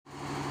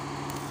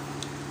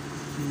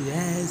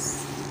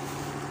Yes,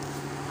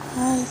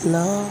 I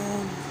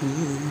love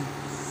you.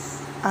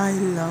 I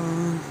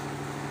love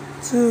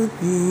to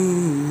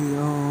be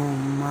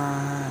on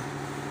my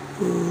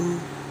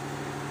own.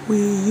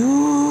 Will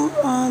you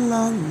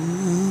allow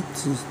me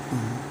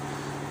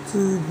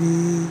to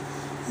be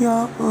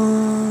your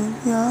own,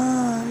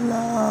 your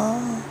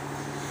love?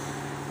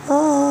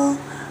 Oh,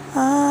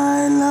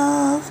 I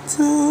love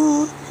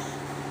to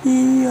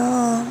be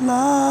your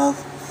love.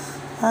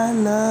 I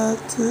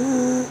love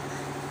to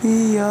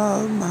be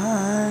your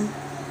mind.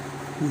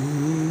 Will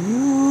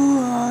you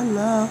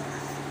allow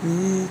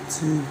me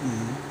to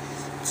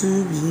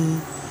be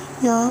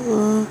your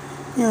own,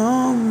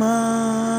 your mind?